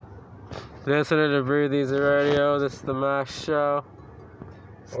Listening to Breathe Easy Radio. This is the Max Show.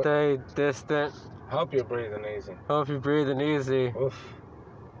 Stay distant. Hope you're breathing easy. Hope you're breathing easy. Oof.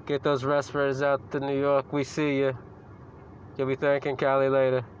 Get those respirators out to New York. We see you. You'll be thanking Cali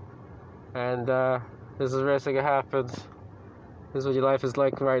later. And this is racing. It happens. This is what your life is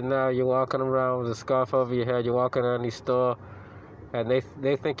like right now. You're walking around with a scarf over your head. You're walking in any store, and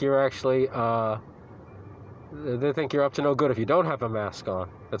they think you're actually they think you're up to no good if you don't have a mask on.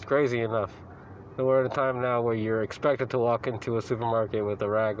 That's crazy enough. And we're in a time now where you're expected to walk into a supermarket with a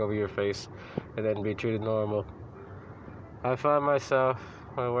rag over your face and then be treated normal. I find myself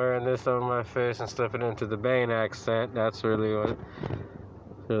wearing this over my face and slipping into the Bane accent. That's really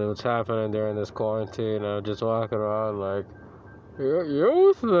what's happening during this quarantine. I'm just walking around like,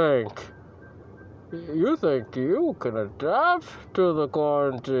 you think you can adapt to the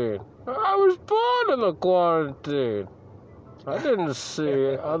quarantine? I was born in the quarantine. I didn't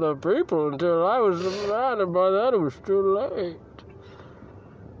see other people until I was a man, and by then it was too late.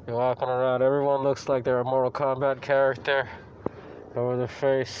 You're walking around, everyone looks like they're a Mortal Kombat character over their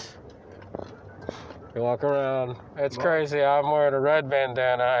face. You walk around, it's crazy. I'm wearing a red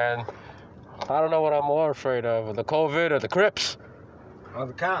bandana, and I don't know what I'm more afraid of, the COVID or the Crips. Or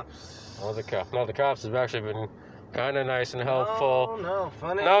the cops. Oh, the cops. No, the cops have actually been kind of nice and helpful.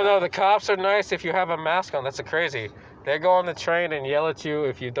 Funny. No, the cops are nice if you have a mask on. That's crazy. They go on the train and yell at you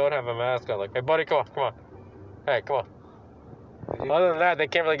if you don't have a mask on. Like, hey, buddy, come on. Hey, come on. Other than that, they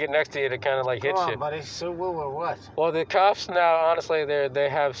can't really get next to you to kind of like hit you. Come on, buddy. So woo or what? Well, the cops now, honestly, they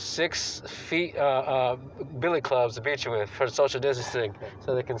have 6 feet billy clubs to beat you with for social distancing,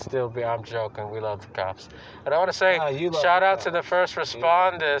 so they can still be. I'm joking. We love the cops, and I want to say shout out to the first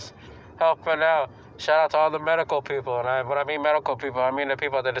responders helping out. Shout out to all the medical people, and when I mean medical people, I mean the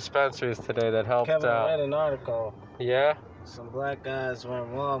people at the dispensaries today that helped Kevin out. read an article. Yeah. Some black guys were in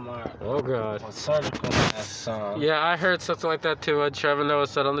Walmart. Oh God. With surgical masks on. Yeah, I heard something like that too. Trevor Noah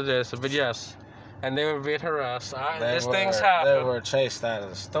said on the disc, but yes. And they were being harassed. Things happen. They were chased out of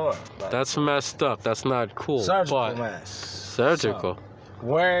the store. That's messed up. That's not cool. Surgical masks. Surgical. So,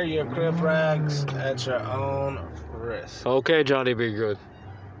 wear your crib rags at your own risk. Okay, Johnny, be good.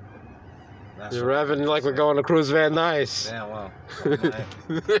 You're revving like we're going to Cruise Van Nice. Yeah, well,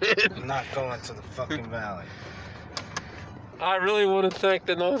 I'm not going to the fucking valley. I really want to thank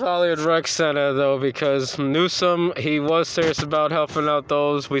the North Hollywood Rec Center, though, because Newsom, he was serious about helping out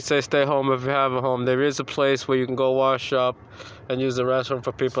those. We say stay home if you have a home. There is a place where you can go wash up and use the restroom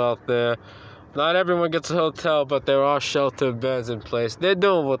for people out there. Not everyone gets a hotel, but there are shelter beds in place. They're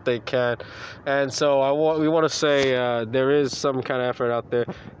doing what they can. And so we want to say there is some kind of effort out there.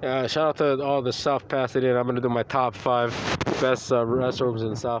 Shout out to all the South Pasadena. I'm going to do my top 5 best restrooms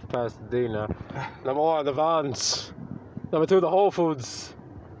in South Pasadena. Number 1, the Vons. Number 2, the Whole Foods.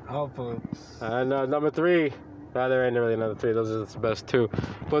 And number 3, there ain't really another 3. Those are the best 2.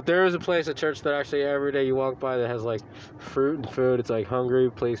 But there is a place, a church that actually every day you walk by that has like fruit and food. It's like hungry,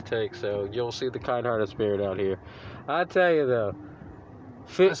 please take. So you'll see the kind-hearted spirit out here. I tell you though,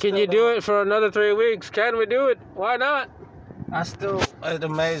 can you do it for another 3 weeks? Can we do it? Why not? It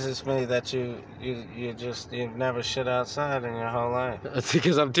amazes me that you've never shit outside in your whole life. It's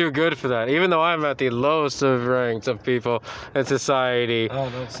because I'm too good for that. Even though I'm at the lowest of ranks of people in society,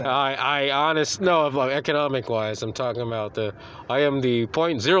 economic wise, I'm talking about I am the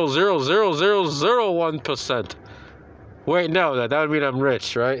 0.0000001%. Wait, no, that would mean I'm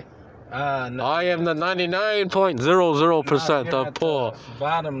rich, right? No. I am the 99.00% of poor.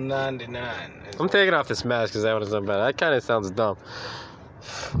 Bottom 99. I'm taking off this mask because that one is not bad. That kind of sounds dumb.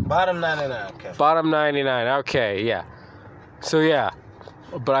 Bottom 99, okay. Bottom 99, okay, yeah. So, yeah.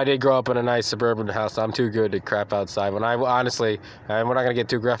 But I did grow up in a nice suburban house. So I'm too good to crap outside. When honestly, and we're not going to get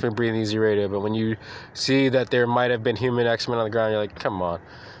too graphic and Breathing Easy Radio, but when you see that there might have been human excrement on the ground, you're like, come on.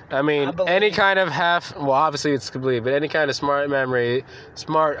 I mean, any kind of obviously it's complete, but any kind of smart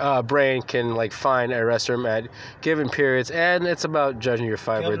brain can like find a restroom at given periods, and it's about judging your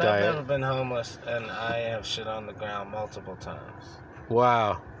fiber diet. I've never been homeless, and I have shit on the ground multiple times.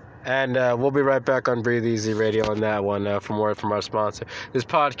 Wow. And we'll be right back on Breathe Easy Radio on that one for more from our sponsor. This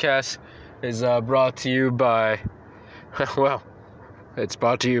podcast is brought to you by, it's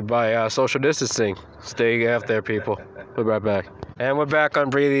brought to you by social distancing. Stay out there, people. We'll be right back. And we're back on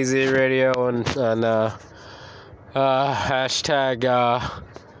Breathe Easy Radio and hashtag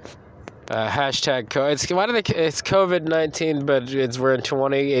it's COVID-19, but we're in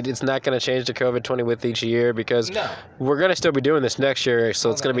 20. It's not going to change to COVID-20 with each year because we're going to still be doing this next year, so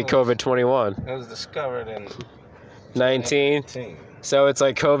it's going to be COVID-21. It was discovered in 19. So it's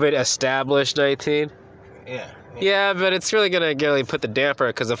like COVID established 19. Yeah. Yeah, but it's really going to really put the damper,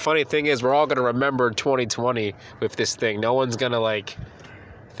 because the funny thing is we're all going to remember 2020 with this thing. No one's going to, like,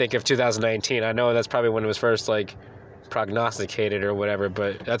 think of 2019. I know that's probably when it was first, like, prognosticated or whatever,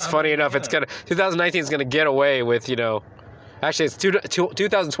 but that's funny enough. It's going to... 2019 is going to get away with, you know... Actually,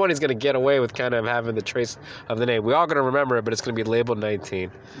 2020 is going to get away with kind of having the trace of the name. We're all going to remember it, but it's going to be labeled 19.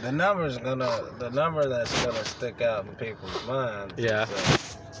 The number that's gonna stick out in people's minds. Yeah.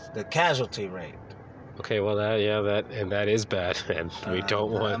 Is, the casualty rate. Okay, well that is bad, and we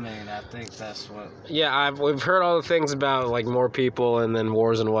don't want. I mean, I think that's what. Yeah, we've heard all the things about like more people and then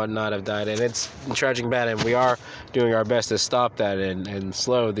wars and whatnot have died, and it's tragic and bad, and we are doing our best to stop that and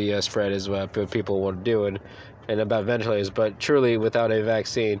slow the spread is what people want to do, and about ventilators. But truly, without a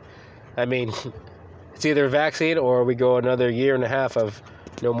vaccine, I mean, it's either a vaccine or we go another year and a half of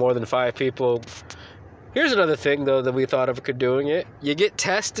no more than 5 people. Here's another thing, though, that we thought of doing it. You get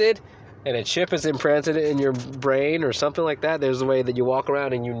tested, and a chip is implanted in your brain or something like that. There's a way that you walk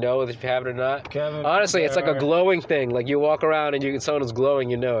around and you know if you have it or not. Kevin, honestly, it's like a glowing thing. Like you walk around and someone is glowing,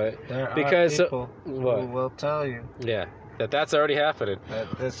 you know it. There because are people who will tell you. Yeah, that's already happening.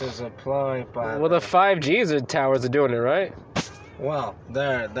 That this is employed by. Well, the 5G towers are doing it, right? Well,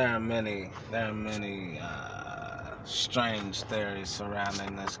 there are many strange theories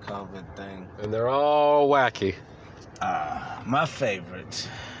surrounding this COVID thing, and they're all wacky. My favorite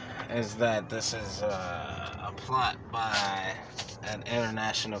is that this is a plot by an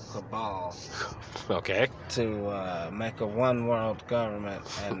international cabal. Okay. To make a one world government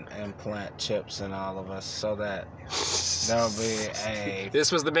and implant chips in all of us so that there'll be a.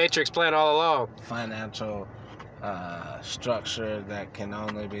 This was the Matrix plan all along. Financial structure that can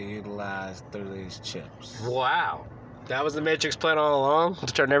only be utilized through these chips. Wow. That was the Matrix plan all along? To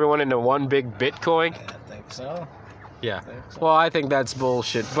turn everyone into one big Bitcoin? I think so. Yeah. Well, I think that's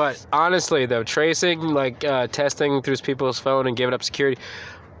bullshit. But honestly, though, tracing, like testing through people's phone and giving up security.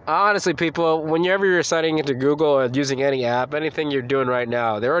 Honestly, people, whenever you're signing into Google or using any app, anything you're doing right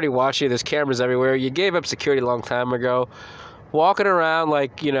now, they're already watching you. There's cameras everywhere. You gave up security a long time ago. Walking around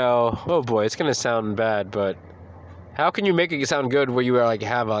like, you know, oh boy, it's going to sound bad, but how can you make it sound good where you like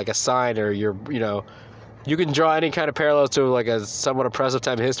have like a sign or you're, you know, you can draw any kind of parallels to like a somewhat oppressive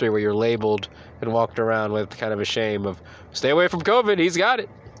time in history where you're labeled and walked around with kind of a shame of stay away from COVID. He's got it.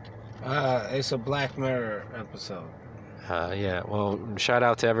 It's a Black Mirror episode. Yeah. Well, shout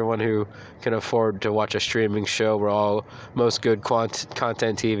out to everyone who can afford to watch a streaming show where all most good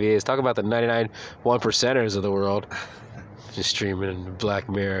content TV is. Talk about the 99 1%ers of the world. Just streaming Black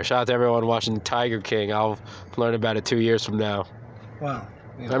Mirror. Shout out to everyone watching Tiger King. I'll learn about it 2 years from now. Well,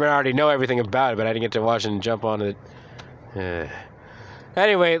 I mean, I already know everything about it, but I didn't get to watch it and jump on it.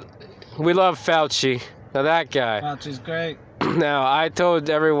 Anyway, we love Fauci. Now that guy. Fauci's great. Now, I told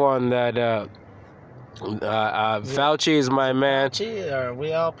everyone that Fauci is my man. Fauci? Are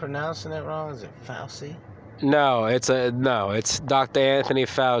we all pronouncing it wrong? Is it Fauci? No, it's Dr. Anthony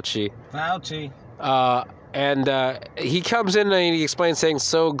Fauci. Fauci. And he comes in and he explains things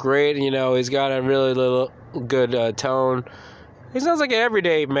so great. You know, he's got a really little good tone. He sounds like an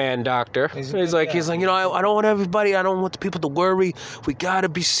everyday man doctor. He's like, you know, I don't want everybody, I don't want the people to worry. We gotta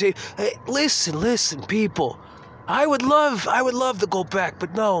be safe. Hey, listen, people. I would love to go back,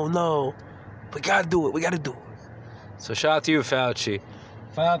 but no. We gotta do it. So shout out to you, Fauci.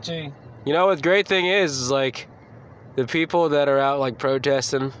 Fauci. You know what the great thing is like, the people that are out like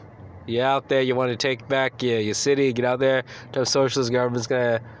protesting, you out there, you want to take back your city, get out there. No socialist government's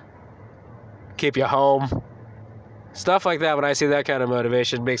gonna keep you home. Stuff like that, when I see that kind of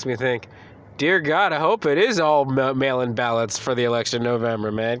motivation, makes me think, dear God, I hope it is all mail-in ballots for the election in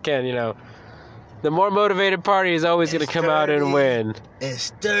November, man. You know, the more motivated party is always going to come out and win.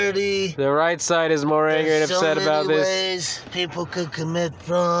 It's dirty. The right side is more angry and upset about this. Ways people could commit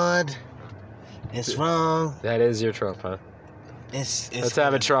fraud. It's wrong. That is your Trump, huh? Let's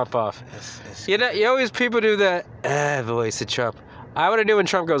have a Trump off. You know, you always people do that voice of Trump. I want to do when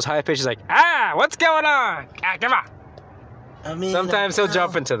Trump goes high pitch. He's like, what's going on? Come on. I mean, sometimes he'll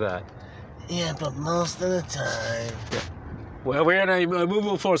jump into that. Yeah, but most of the time. Yeah. Well, we're in a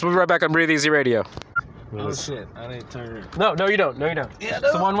movable force. We'll be right back on Breathe Easy Radio. Oh shit! I didn't turn. No, you don't. Yeah,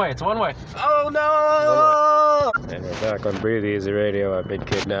 It's one way. Oh no! And we're back on Breathe Easy Radio. I've been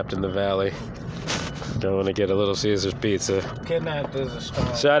kidnapped in the valley. Don't want to get a Little Caesar's pizza. Kidnapped is a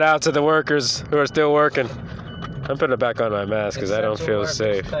strong. Shout out to the workers who are still working. I'm putting it back on my mask because I don't feel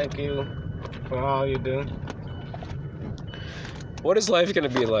safe. Thank you for all you do. What is life going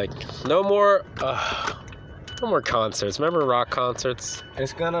to be like? No more concerts. Remember rock concerts?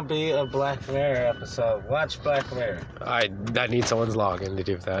 It's going to be a Black Mirror episode. Watch Black Mirror. I need someone's login to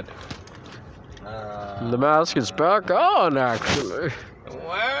do that. The mask is back on, actually. Well,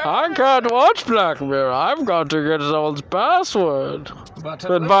 I can't watch Black Mirror. I've got to get someone's password. but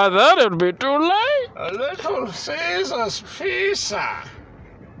And by then it'll be too late. a little Caesar's pizza.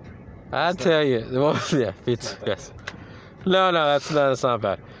 I tell you. Well, yeah, pizza, yes. No, that's not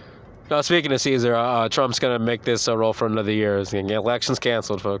bad. No, speaking of Caesar, Trump's going to make this a roll for another year. Election's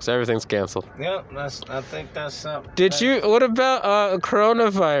canceled, folks. Everything's canceled. Yep, I think that's something. What about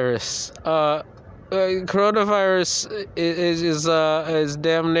coronavirus? Coronavirus is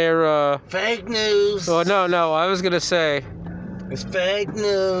damn near Fake news. Oh no! I was gonna say It's fake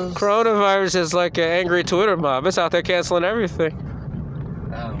news. coronavirus is like an angry Twitter mob. It's out there canceling everything.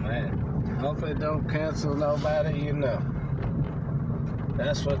 Oh man! Hope it don't cancel nobody you know.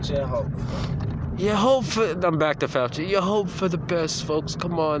 That's what you hope for. You hope for. I'm back to Fauci. You hope for the best, folks.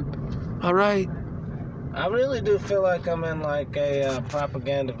 Come on. All right. I really do feel like I'm in like a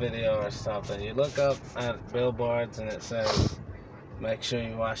propaganda video or something. You look up at billboards and it says, "Make sure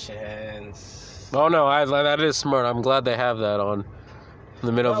you wash your hands." Oh no! That is smart. I'm glad they have that on in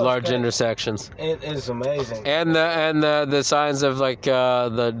the middle of large intersections. It is amazing. And the signs of like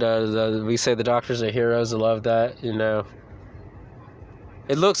we say the doctors are heroes. I love that.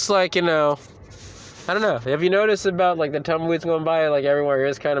 It looks like I don't know. Have you noticed about like the tumbleweeds going by? Like everywhere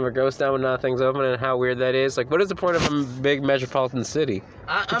is kind of a ghost town when nothing's open, and how weird that is. Like, what is the point of a big metropolitan city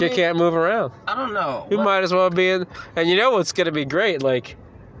if you can't move around? I don't know. You might as well be in. And you know what's gonna be great? Like,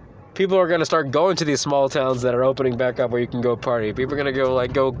 people are gonna start going to these small towns that are opening back up where you can go party. People are gonna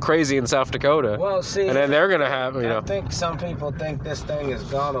go crazy in South Dakota. Well, see, and then they're gonna have I think some people think this thing has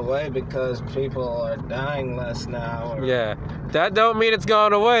gone away because people are dying less now. Yeah, that don't mean it's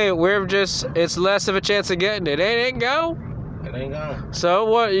gone away. It's less of a chance of getting it. It ain't gone. It ain't gone. So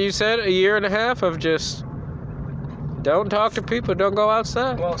what you said? A year and a half of just don't talk to people, don't go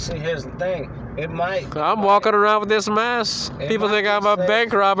outside. Well, see, here's the thing. I'm walking around with this mask. People think I'm a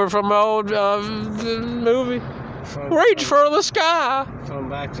bank robber from an old movie. Reach for the sky. From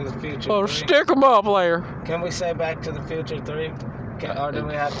Back to the Future. Or stick 'em up, player. Can we say Back to the Future 3? Or do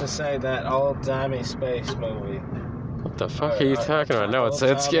we have to say that old-timey space movie? What the fuck are you talking about? No,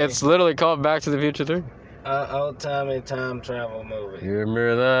 it's literally called Back to the Future 3. Old-timey time travel movie. Give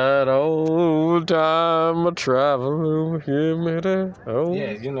me that old time travel. Give me that old.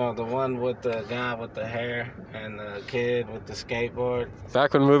 Yeah, the one with the guy with the hair and the kid with the skateboard.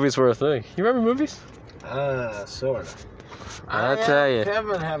 Back when movies were a thing. You remember movies? Sort of. I tell you.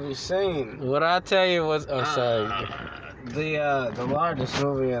 Kevin, have you seen? What I tell you was, sorry. The largest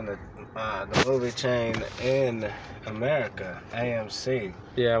movie in the movie chain in America, AMC.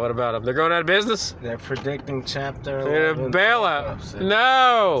 Yeah, what about them? They're going out of business? They're predicting Chapter 11. They're a bailout.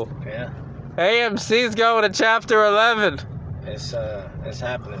 No. Yeah. AMC's going to Chapter 11. It's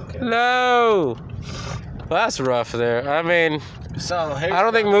happening, kid. No. Well, that's rough there. I mean, I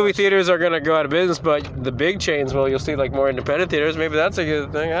don't think movie theaters are going to go out of business, but the big chains will. You'll see like more independent theaters. Maybe that's a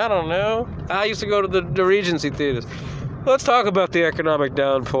good thing. I don't know. I used to go to the Regency theaters. Let's talk about the economic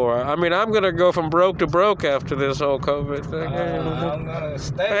downpour. I mean, I'm going to go from broke to broke after this whole COVID thing. I'm going to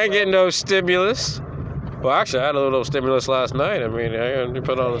stay. I ain't getting no stimulus. Well, actually, I had a little stimulus last night. I mean, I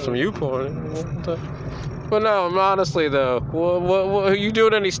put on some YouPorn. But no, honestly, though, what, are you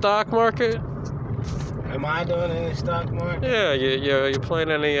doing any stock market? Am I doing any stock market? Yeah, you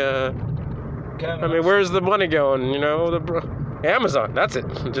playing any, Kevin, I mean, where's the money going, Amazon, that's it.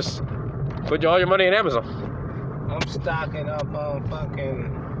 Just put all your money in Amazon. I'm stocking up on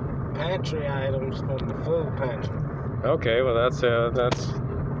fucking pantry items from the food pantry. Okay, well, that's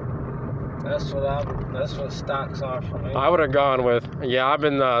what stocks are for me. I would have gone with, I've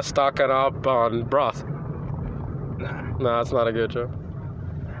been stocking up on broth. Nah. No, that's not a good joke.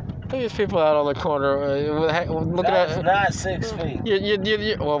 These people out on the corner looking That's not 6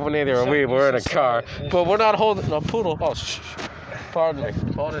 feet. Well, neither are we. We're in a car. But we're not holding a poodle. Oh, shh. Pardon me.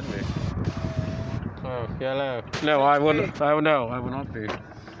 Oh, hello. No, I wouldn't. I would not be.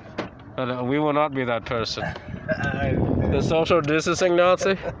 We will not be that person. The social distancing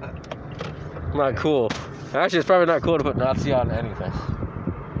Nazi? Not cool. Actually, it's probably not cool to put Nazi on anything.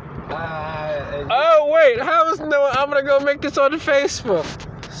 Oh, wait. I'm going to go make this on Facebook.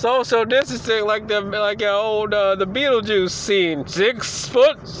 Social distancing like the old the Beetlejuice scene. 6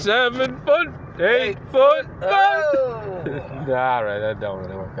 foot, 7 foot, 8 foot. All right, that don't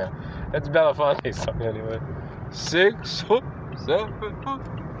really work out. It's Belafonte's song anyway. 6 foot, 7 foot,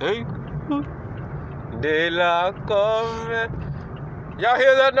 8 foot. De la Come. Y'all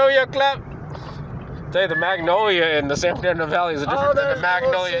hear that? No, you clap. Say the Magnolia in the San Fernando Valley is a different than the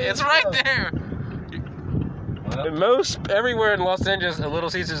Magnolia. It's right there. Most everywhere in Los Angeles, a Little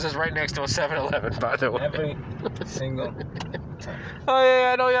Caesars is right next to a 7-Eleven, by the way. Every single time. Oh,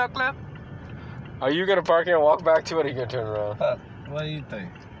 yeah, I know y'all clap. Are you going to park here and walk back to it, or are you going to turn around? What do you think?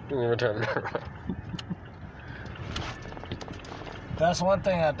 You're going to turn around. That's one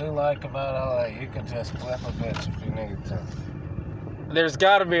thing I do like about LA. You can just flip a bitch if you need to. There's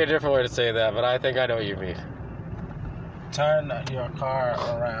got to be a different way to say that, but I think I know what you mean. Turn your car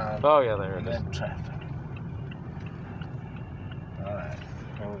around. Oh, yeah, there it is. Mid-traffic. All right.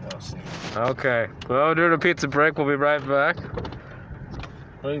 Here we go, see. Okay. Well, during a pizza break, we'll be right back.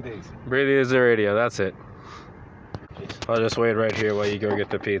 Breathe easy. Breathe easy radio, that's it. I'll just wait right here while you go get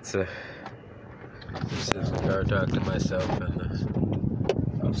the pizza. Just sit in the car, talk to myself.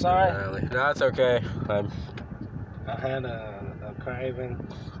 I'm sorry. No, it's okay. I had a craving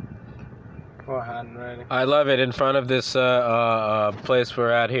for hot and ready. I love it. In front of this place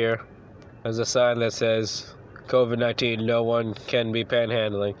we're at here, there's a sign that says, COVID-19, no one can be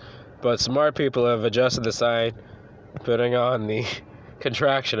panhandling. But smart people have adjusted the sign, putting on the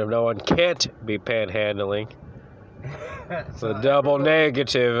contraction of no one can't be panhandling. So double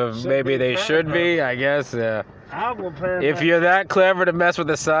negative of maybe they should be, I guess. I will panhandle. If you're that clever to mess with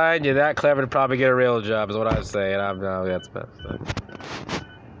the sign, you're that clever to probably get a real job, is what I'm saying. No, that's best.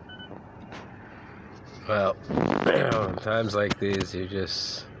 Well, times like these, you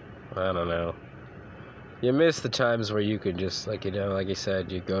just, I don't know. You miss the times where you could just, like you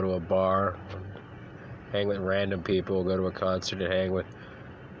said, you go to a bar, hang with random people, go to a concert and hang with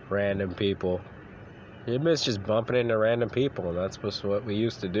random people. You miss just bumping into random people, and that's what we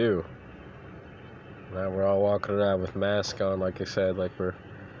used to do. Now we're all walking around with masks on, like I said, like we're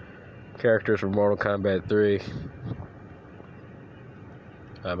characters from Mortal Kombat 3.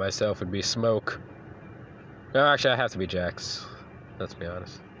 I myself would be Smoke. No, actually, I have to be Jax. Let's be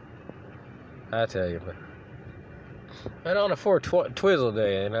honest. I tell you, man. And on a Twizzle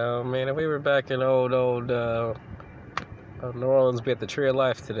day, man, if we were back in old New Orleans, be at the Tree of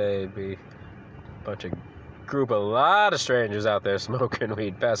Life today, it'd be a lot of strangers out there smoking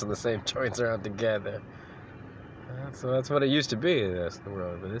weed, passing the same joints around together. So that's what it used to be. That's the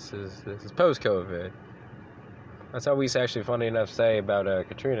world, but this is post-COVID. That's how we actually, funny enough, say about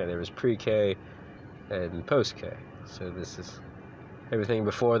Katrina. There was pre-K and post-K. So this is everything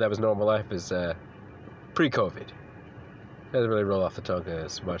before that was normal life is pre-COVID. It doesn't really roll off the tongue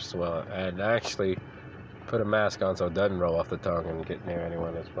as much as well. And actually put a mask on so it doesn't roll off the tongue and get near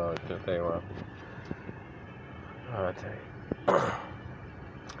anyone as well. If they will. I'll tell you.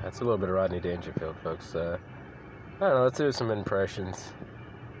 That's a little bit of Rodney Dangerfield, folks. I don't know. Let's do some impressions.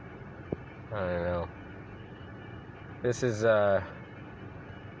 I don't know. This is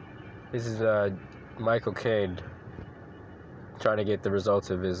Michael Caine trying to get the results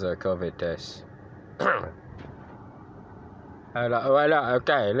of his COVID test.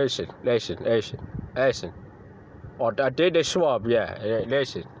 Okay, listen. I did the swab, yeah.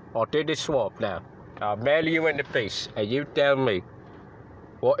 Listen, I did the swab now. I'll mail you in the piece, and you tell me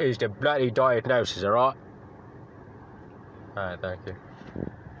what is the bloody diagnosis, alright? Alright, thank you.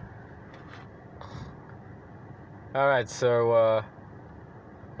 Alright, so,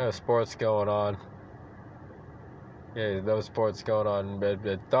 no sports going on. Yeah, those sports going on.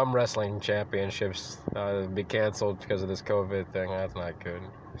 The thumb wrestling championships be canceled because of this COVID thing. That's not good.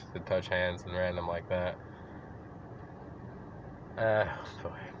 Just to touch hands and random like that. Boy.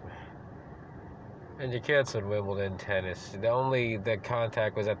 And you canceled Wimbledon tennis. The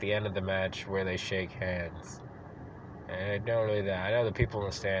contact was at the end of the match where they shake hands. And I don't really that. I know the people in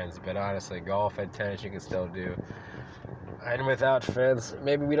the stands, but honestly, golf and tennis you can still do. And without fence,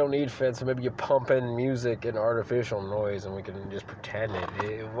 maybe we don't need fence, so maybe you pump in music and artificial noise and we can just pretend it.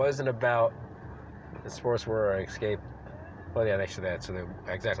 It wasn't about the sports were an escape. Well, yeah, actually that, so they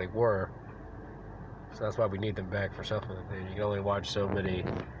exactly were. So that's why we need them back for something. You can only watch so many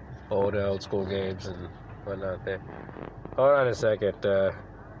old school games and whatnot there. Hold on a second.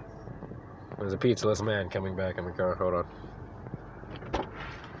 There's a pizzaless man coming back in the car. Hold on.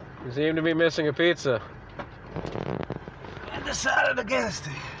 You seem to be missing a pizza. I decided against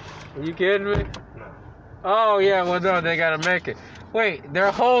it. Are you kidding me? No. Oh, yeah, well, no, they gotta make it. Wait,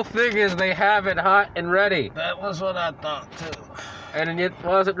 their whole thing is they have it hot and ready. That was what I thought, too. And it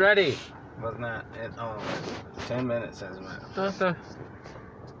wasn't ready. Was not at all. 10 minutes as well. What the?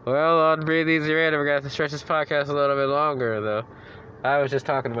 Well, on Breathe Easy Radio, we're gonna have to stretch this podcast a little bit longer, though. I was just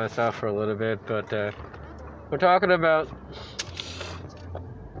talking to myself for a little bit, but we're talking about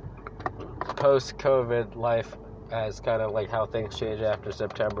post-COVID life as kind of like how things change after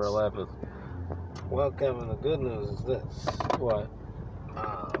September 11th. Well, Kevin, the good news is this. What?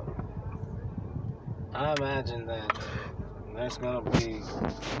 I imagine that there's gonna be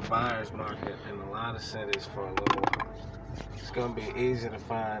a buyer's market in a lot of cities for a little while. It's gonna be easy to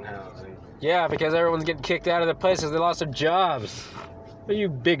find housing. Yeah, because everyone's getting kicked out of the places. They lost their jobs. Are you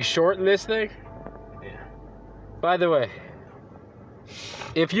Big Short in this thing? Yeah. By the way,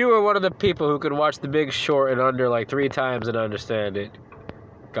 if you were one of the people who could watch The Big Short in under like 3 times and understand it,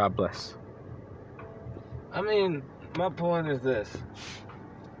 God bless. I mean, my point is this.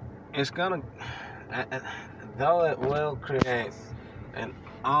 It's gonna, though it will create an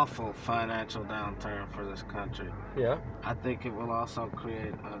awful financial downturn for this country, Yeah. I think it will also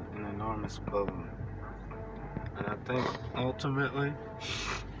create an enormous boom. And I think ultimately,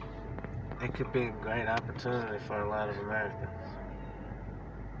 it could be a great opportunity for a lot of Americans.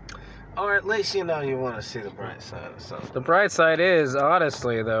 Or at least you want to see the bright side of something. The bright side is,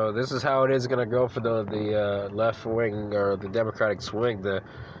 honestly, though, this is how it is going to go for the left wing or the Democratic swing.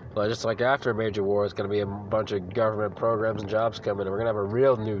 Just like after a major war, it's going to be a bunch of government programs and jobs coming, and we're going to have a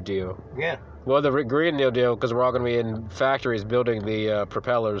real New Deal. Yeah. Well, the Green New Deal, because we're all going to be in factories building the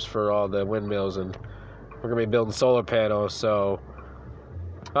propellers for all the windmills, and we're going to be building solar panels, so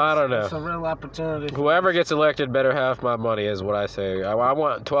I don't know. It's a real opportunity. Whoever gets elected better have my money, is what I say. I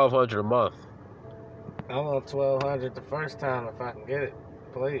want $1,200 a month. I want $1,200 the first time if I can get it,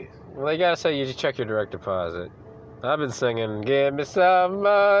 please. Well, they gotta say you should check your direct deposit. I've been singing, give me some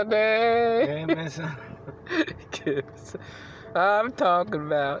money. Give me some. I'm talking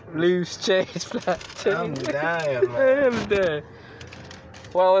about loose change, flat I'm change. dying, man. I'm dead.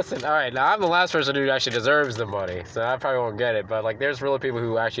 Well, listen, all right, now I'm the last person who actually deserves the money, so I probably won't get it, but like there's really people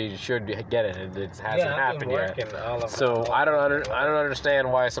who actually should get it, and it hasn't happened yet. So I don't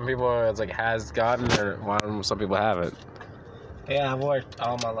understand why some people it's like has gotten, or why some people haven't. Yeah, I've worked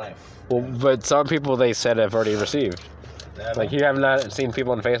all my life. Well, but some people they said have already received. Like you have not seen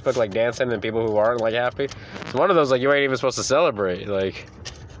people on Facebook like dancing and people who aren't like happy. It's one of those like you ain't even supposed to celebrate, like,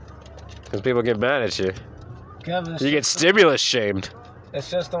 because people get mad at you. Kevin, You get stimulus shamed. It's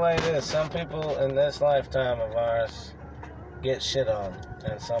just the way it is. Some people in this lifetime of ours get shit on,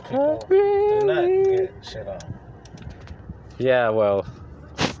 and some people do not get shit on. Yeah, well,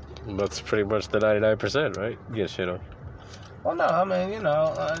 that's pretty much the 99%, right? Get shit on. Well, no, I mean,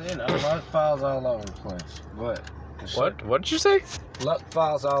 luck falls all over the place. But What did you say? Luck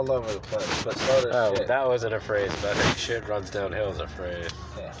falls all over the place, but so does shit. That wasn't a phrase, but I think shit runs downhill is a phrase.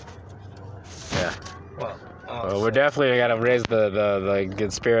 Yeah. Yeah. Well, we're definitely gotta raise the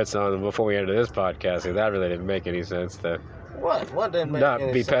good spirits on them before we enter this podcast, because that really didn't make any sense. What didn't make not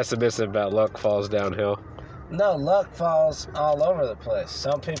any be sense? pessimistic about luck falls downhill. No, luck falls all over the place.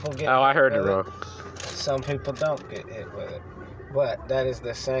 Some people get. I heard it wrong. Some people don't get hit with it, but that is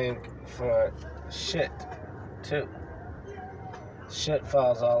the same for shit too. Shit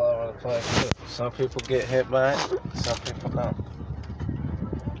falls all over the place too. Some people get hit by it, some people don't.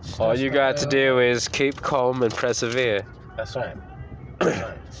 All you got to do is keep calm and persevere. That's right. That's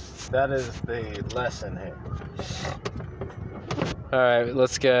right. That is the lesson here. All right,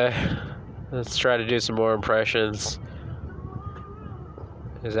 let's try to do some more impressions.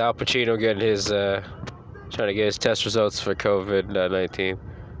 Is Al Pacino getting his trying to get his test results for COVID-19?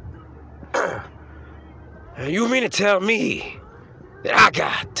 You mean to tell me that I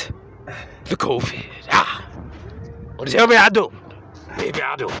got the COVID? Well, tell me I do. Maybe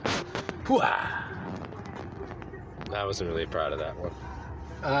I do. I wasn't really proud of that one.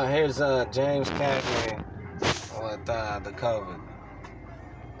 Here's James Cagney with the COVID.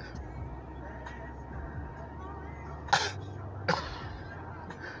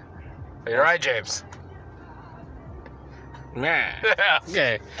 You're right, James. Yeah.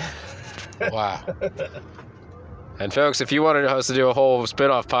 Okay. Wow. And folks, if you wanted us to do a whole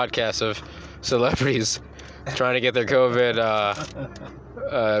spin-off podcast of celebrities trying to get their COVID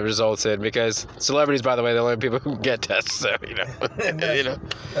results in, because celebrities, by the way, they're the only people who get tests, so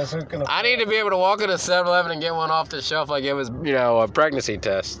That's I need to be able to walk into 7-Eleven and get one off the shelf like it was, a pregnancy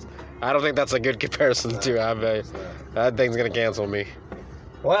test. I don't think that's a good comparison to that thing's gonna cancel me.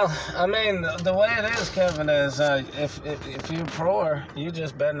 Well, I mean, the way it is, Kevin, is if you're poor, you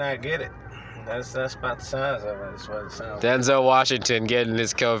just better not get it. That's about the size of it. That's what it sounds like. Denzel Washington getting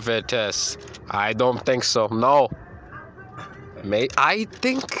his COVID test. I don't think so. No. I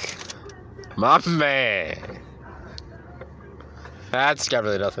think my man. That's got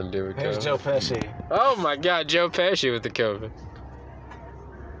really nothing to do with COVID. Here's Joe Pesci. Oh my God, Joe Pesci with the COVID.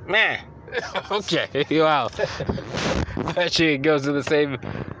 Man. Okay, wow. Pesci goes to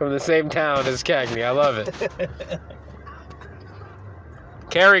from the same town as Cagney. I love it.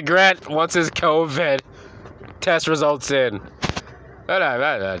 Cary Grant wants his COVID test results in.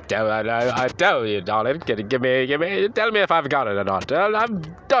 I tell you, darling, give me, tell me if I've got it or not. I'm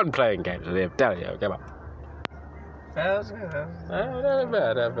done playing games with you. Tell you, come on. That was good. Not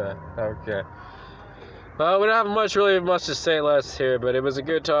bad. Okay. Well, we don't have really much to say less here, but it was a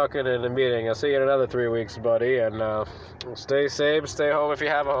good talking and a meeting. I'll see you in another 3 weeks, buddy, and stay safe, stay home if you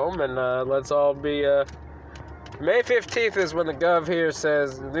have a home, and let's all be, May 15th is when the gov here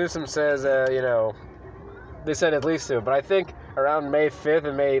says, Newsom says, they said at least 2, but I think around May 5th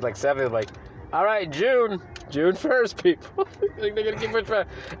and May 7th, all right, June 1st, people. I think they're gonna give it back.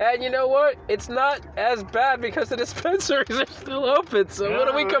 And you know what? It's not as bad because the dispensaries are still open. So what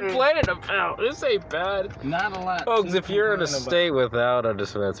are we complaining about? This ain't bad. Not a lot. Folks, if you're in a state without a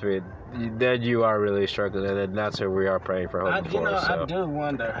dispensary, then you are really struggling, and that's who we are praying for hope for. I do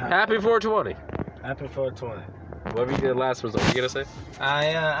wonder. Happy 420. Happy 420. Whatever you did last was what you gonna say?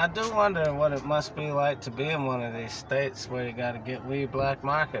 I do wonder what it must be like to be in one of these states where you got to get weed black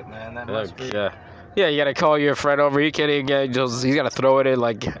market, man. That must be. Yeah, you gotta call your friend over. You can't even he's gotta throw it in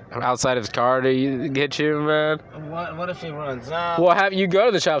outside his car to get you, man. What if he runs out? Well, have you go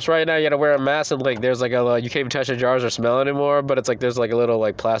to the shops right now? You gotta wear a mask and there's you can't even touch the jars or smell anymore. But it's there's a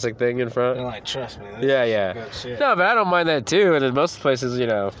little plastic thing in front. You're trust me. Yeah. Good shit. No, but I don't mind that too. And in most places,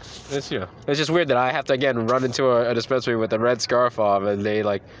 it's just weird that I have to again run into a dispensary with a red scarf on, and they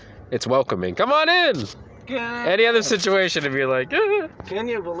it's welcoming. Come on in. Any other situation, if you're Can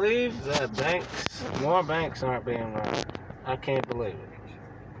you believe that more banks aren't being run? I can't believe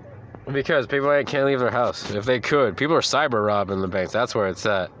it. Because people can't leave their house. If they could, people are cyber robbing the banks. That's where it's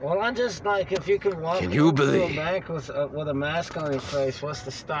at. Well, I just if you could walk into a bank with a mask on your face, what's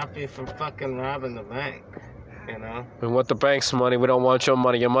to stop you from fucking robbing the bank? We want the bank's money. We don't want your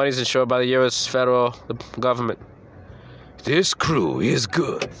money. Your money's insured by the U.S. federal government. This crew is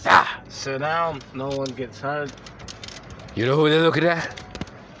good. Sit down. No one gets hurt. You know who they're looking at?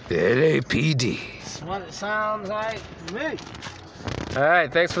 The LAPD. That's what it sounds like to me. All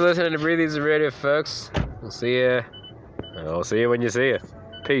right. Thanks for listening to Breathe Easy Radio, folks. We'll see you. I'll see you when you see you.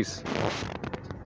 Peace.